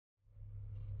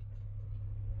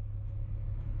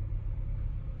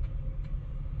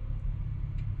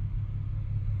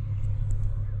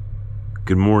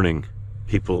Good morning,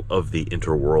 people of the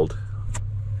interworld,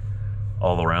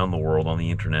 all around the world on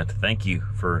the internet. Thank you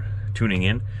for tuning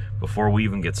in. Before we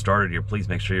even get started here, please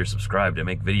make sure you're subscribed. I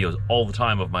make videos all the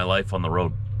time of my life on the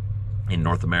road in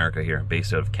North America here,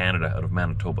 based out of Canada, out of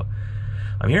Manitoba.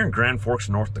 I'm here in Grand Forks,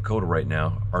 North Dakota right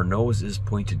now. Our nose is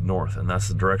pointed north, and that's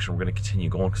the direction we're going to continue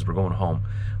going because we're going home.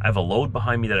 I have a load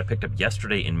behind me that I picked up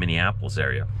yesterday in Minneapolis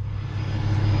area.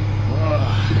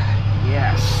 Oh,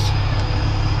 yes.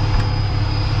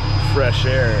 Fresh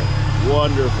air,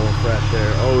 wonderful fresh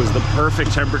air. Oh, it was the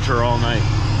perfect temperature all night.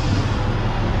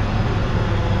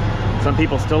 Some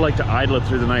people still like to idle it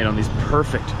through the night on these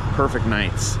perfect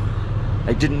nights.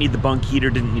 I didn't need the bunk heater,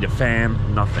 didn't need a fan,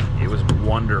 nothing. It was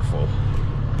wonderful.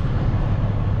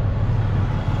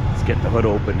 Let's get the hood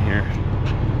open here.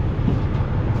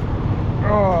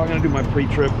 Oh, I'm gonna do my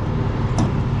pre-trip.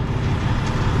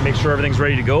 Make sure everything's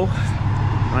ready to go.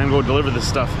 I'm gonna go deliver this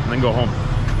stuff and then go home.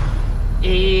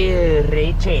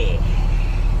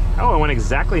 Oh, I went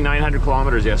exactly 900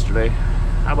 kilometers yesterday.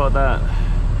 How about that?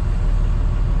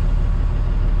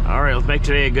 All right, let's make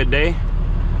today a good day.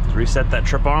 Let's reset that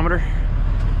tripometer.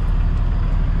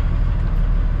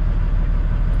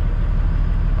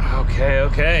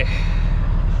 Okay.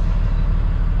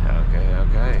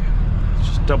 Let's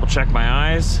just double check my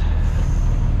eyes.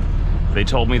 They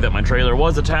told me that my trailer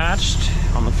was attached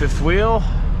on the fifth wheel.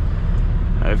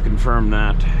 I've confirmed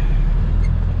that.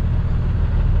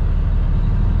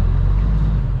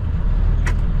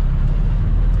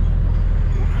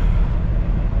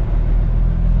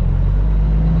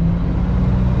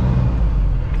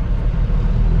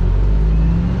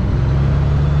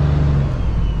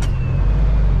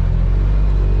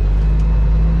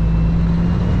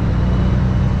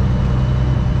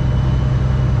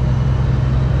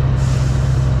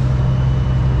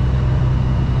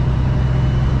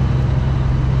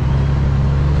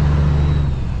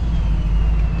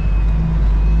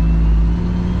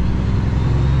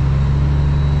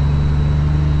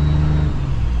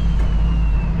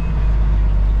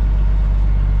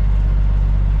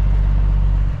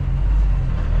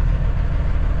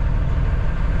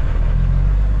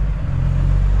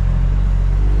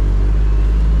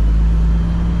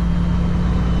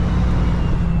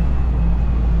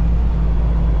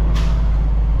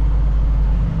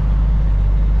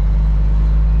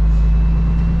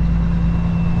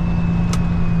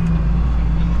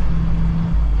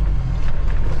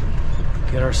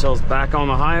 Ourselves back on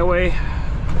the highway,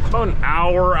 about an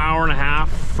hour and a half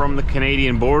from the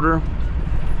Canadian border.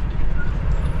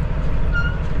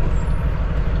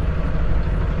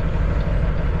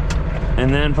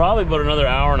 And then probably about another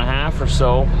hour and a half or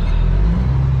so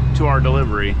to our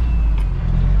delivery.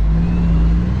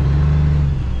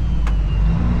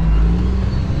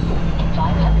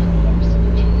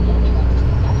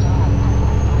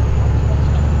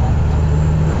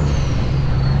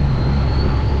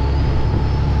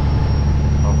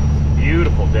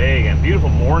 Day again, beautiful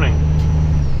morning.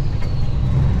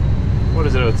 What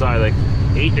is it outside, like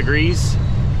 8 degrees?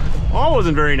 Oh, it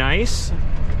wasn't very nice.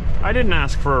 I didn't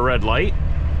ask for a red light.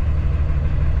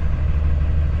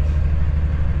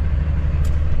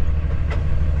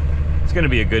 It's gonna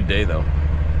be a good day though.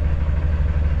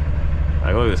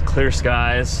 Like, look at this, clear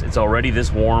skies. It's already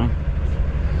this warm.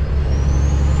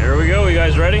 Here we go, you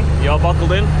guys ready? Y'all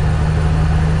buckled in?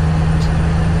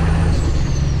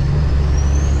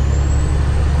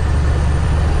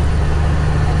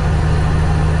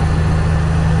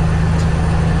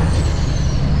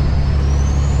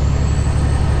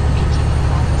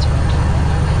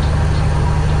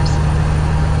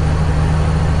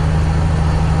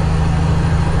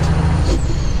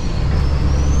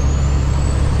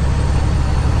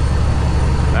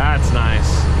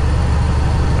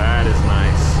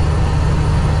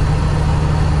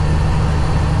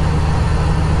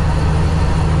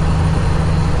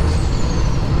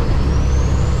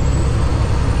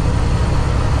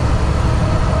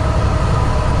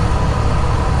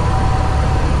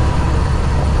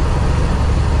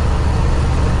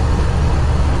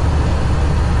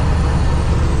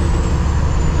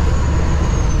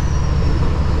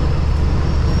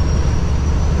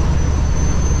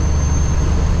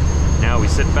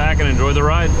 Sit back and enjoy the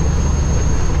ride.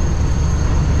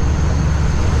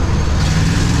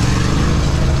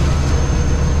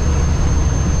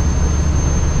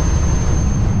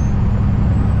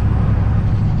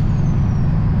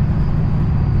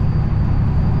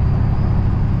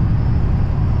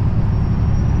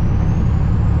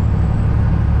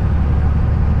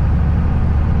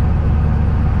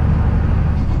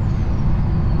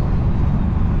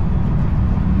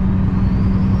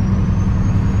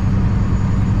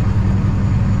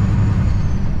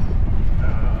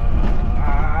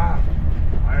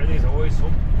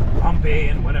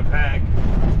 Winnipeg.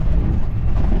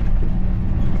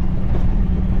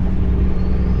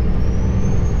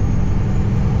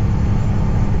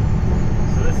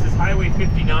 So this is Highway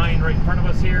 59 right in front of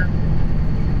us here.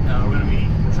 We're going to be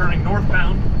returning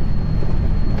northbound.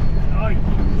 Oh,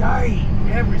 yay!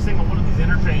 Every single one of these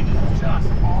interchanges is just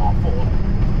awful.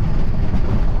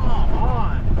 Come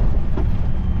on.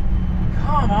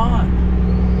 Come on.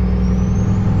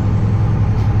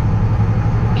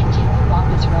 Continue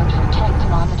along this road for 10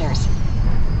 kilometers.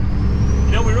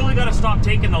 You know, we really got to stop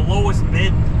taking the lowest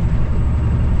bid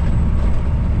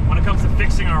when it comes to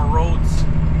fixing our roads.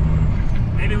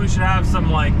 Maybe we should have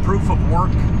some like proof of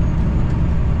work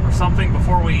or something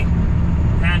before we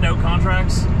hand out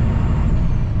contracts.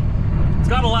 It's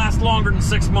got to last longer than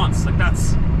 6 months. Like,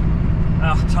 that's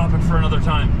a topic for another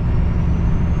time.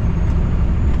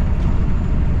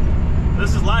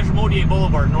 This is Lagimodiere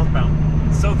Boulevard,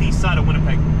 northbound, southeast side of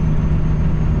Winnipeg.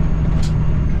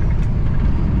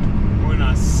 We're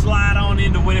gonna slide on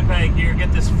into Winnipeg here,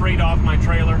 get this freight off my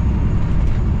trailer.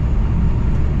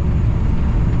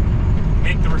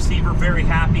 Make the receiver very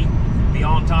happy, be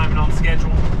on time and on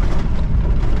schedule.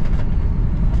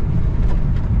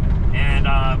 And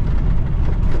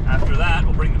after that,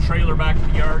 we'll bring the trailer back to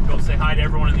the yard, go say hi to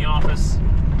everyone in the office,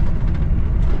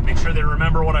 make sure they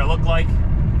remember what I look like.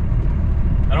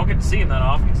 I don't get to see them that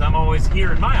often because I'm always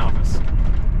here in my office.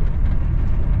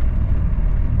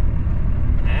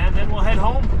 And then we'll head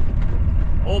home.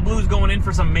 Old Blue's going in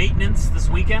for some maintenance this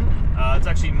weekend. It's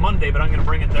actually Monday, but I'm going to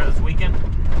bring it there this weekend.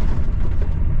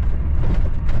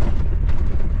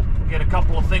 Get a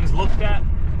couple of things looked at,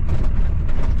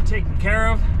 taken care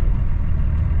of,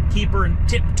 keep her in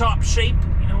tip-top shape,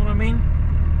 you know what I mean?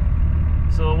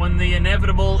 So when the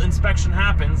inevitable inspection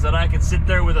happens, that I can sit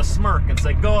there with a smirk and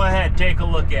say, go ahead, take a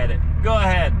look at it. Go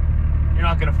ahead. You're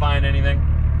not going to find anything.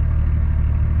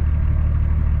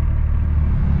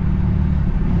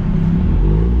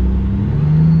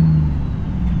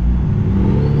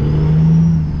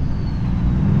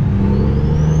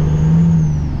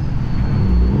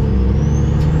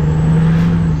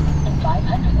 In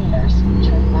 500 meters,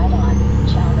 turn right on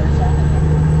Chalmers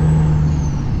Avenue.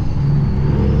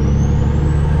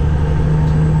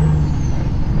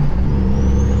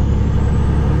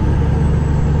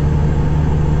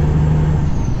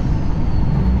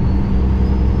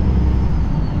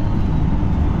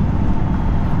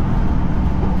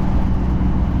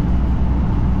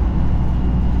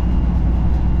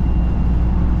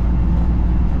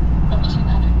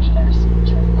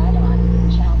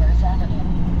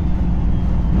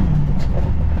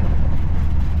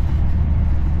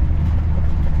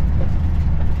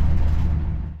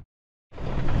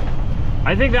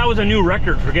 I think that was a new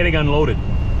record for getting unloaded.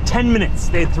 10 minutes.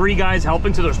 They had 3 guys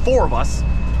helping, so there's 4 of us.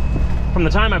 From the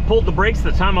time I pulled the brakes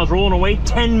to the time I was rolling away,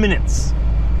 10 minutes.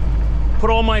 Put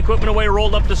all my equipment away,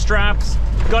 rolled up the straps,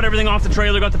 got everything off the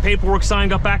trailer, got the paperwork signed,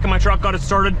 got back in my truck, got it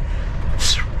started.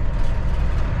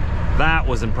 That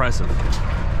was impressive.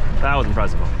 That was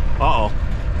impressive. Uh-oh.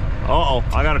 Uh-oh.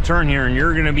 I got to turn here and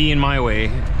you're going to be in my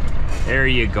way. There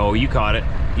you go. You caught it.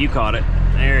 You caught it.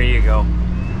 There you go.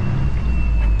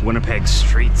 Winnipeg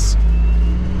streets.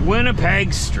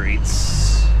 Winnipeg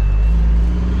streets.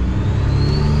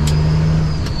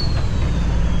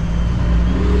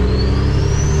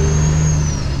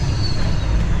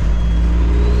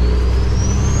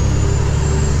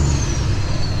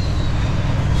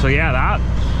 So yeah, that,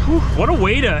 whew, what a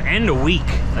way to end a week.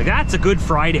 Like, that's a good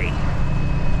Friday.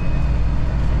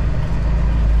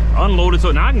 Unloaded,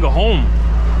 so now I can go home.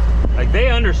 Like,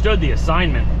 they understood the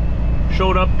assignment.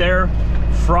 Showed up there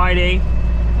Friday,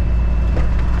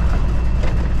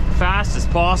 fast as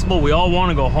possible. We all want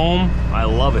to go home. I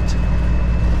love it.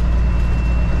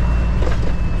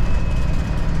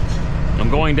 I'm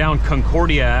going down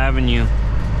Concordia Avenue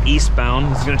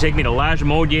eastbound. It's going to take me to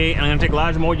Lagimodiere, and I'm going to take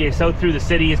Lagimodiere south through the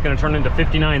city. It's going to turn into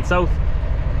 59 South.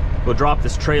 We'll drop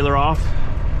this trailer off.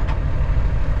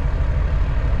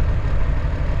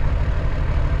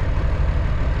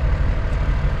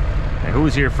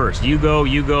 Who's here first? You go,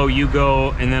 you go, you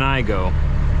go, and then I go.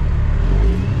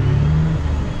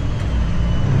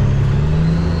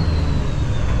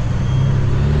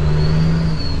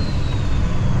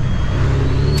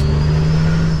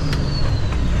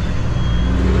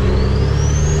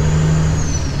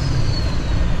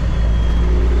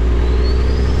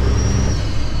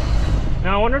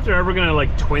 Now I wonder if they're ever gonna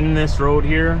like twin this road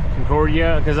here,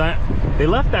 Concordia, because they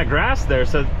left that grass there,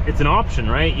 so it's an option,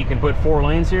 right? You can put 4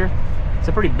 lanes here. It's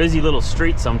a pretty busy little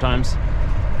street sometimes.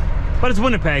 But it's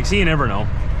Winnipeg, so you never know.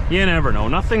 You never know.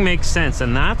 Nothing makes sense,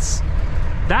 and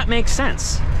that makes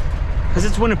sense. Because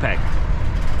it's Winnipeg.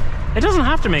 It doesn't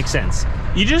have to make sense.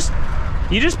 You just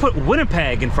put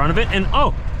Winnipeg in front of it and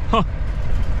oh, huh,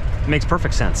 it makes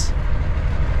perfect sense.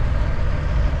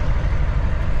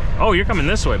 Oh, you're coming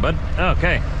this way, bud.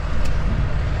 Okay.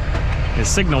 His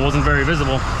signal wasn't very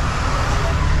visible.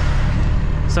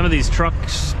 Some of these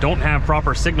trucks don't have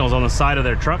proper signals on the side of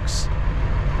their trucks.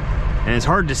 And it's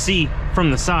hard to see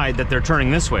from the side that they're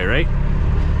turning this way, right?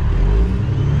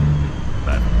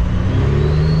 But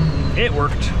it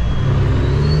worked.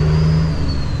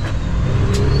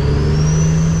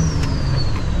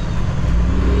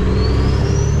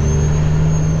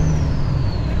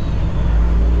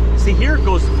 See, here it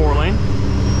goes to 4-lane.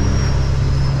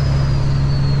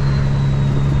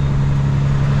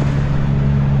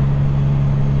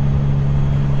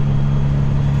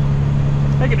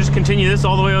 They could just continue this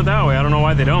all the way out that way. I don't know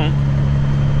why they don't.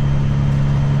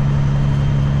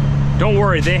 Don't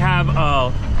worry, they have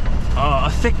a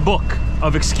thick book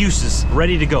of excuses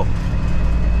ready to go.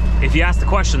 If you ask the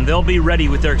question, they'll be ready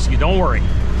with their excuse. Don't worry.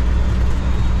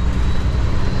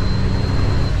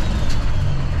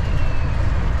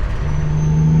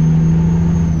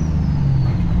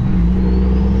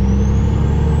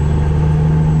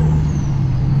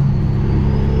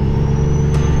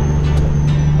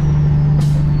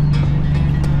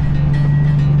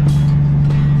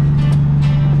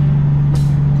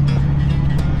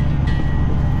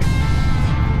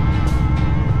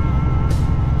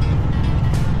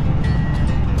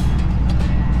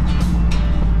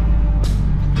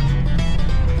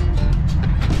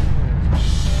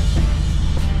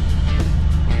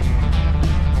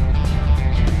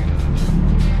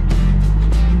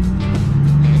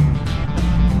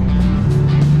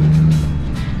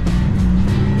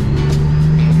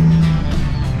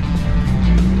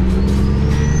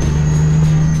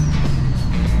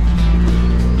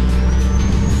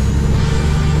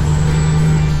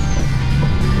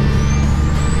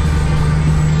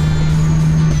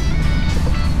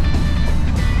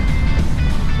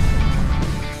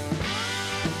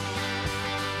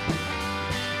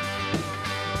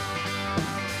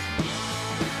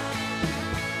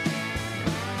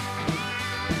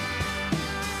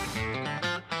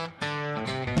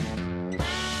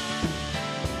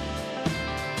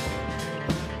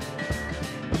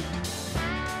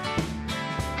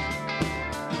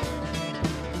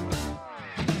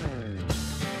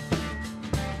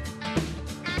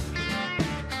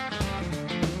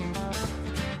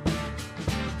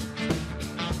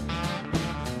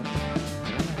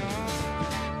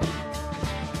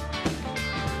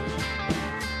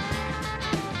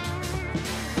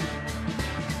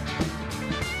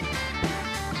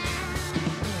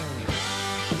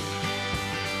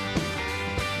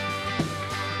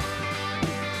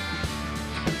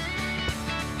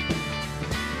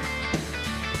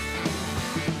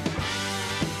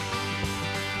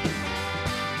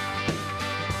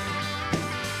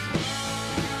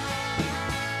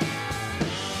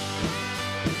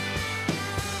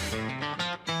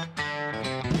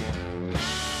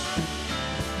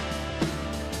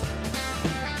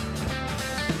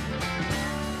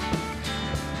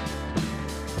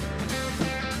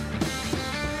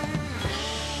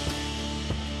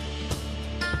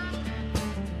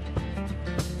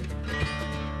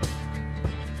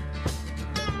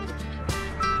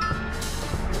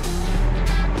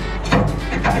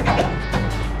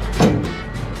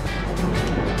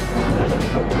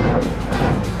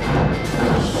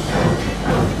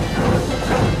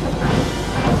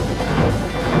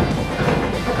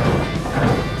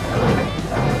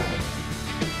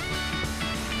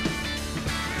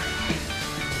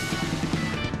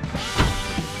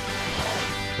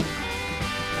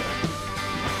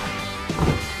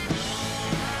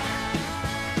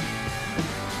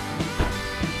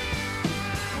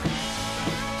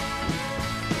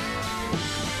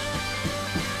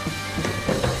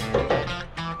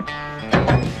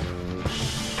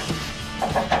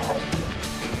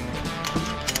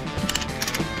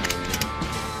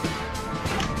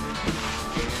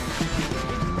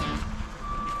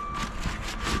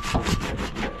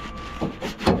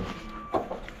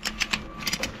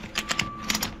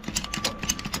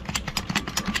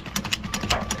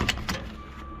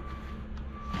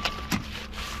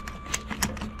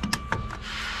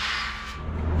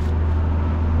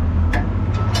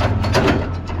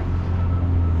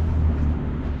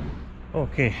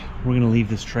 Okay, we're gonna leave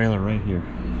this trailer right here,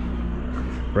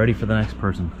 ready for the next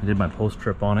person. I did my post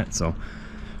trip on it, so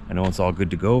I know it's all good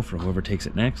to go for whoever takes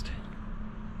it next.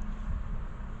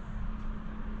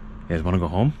 You guys want to go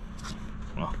home?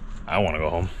 Well, I want to go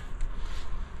home.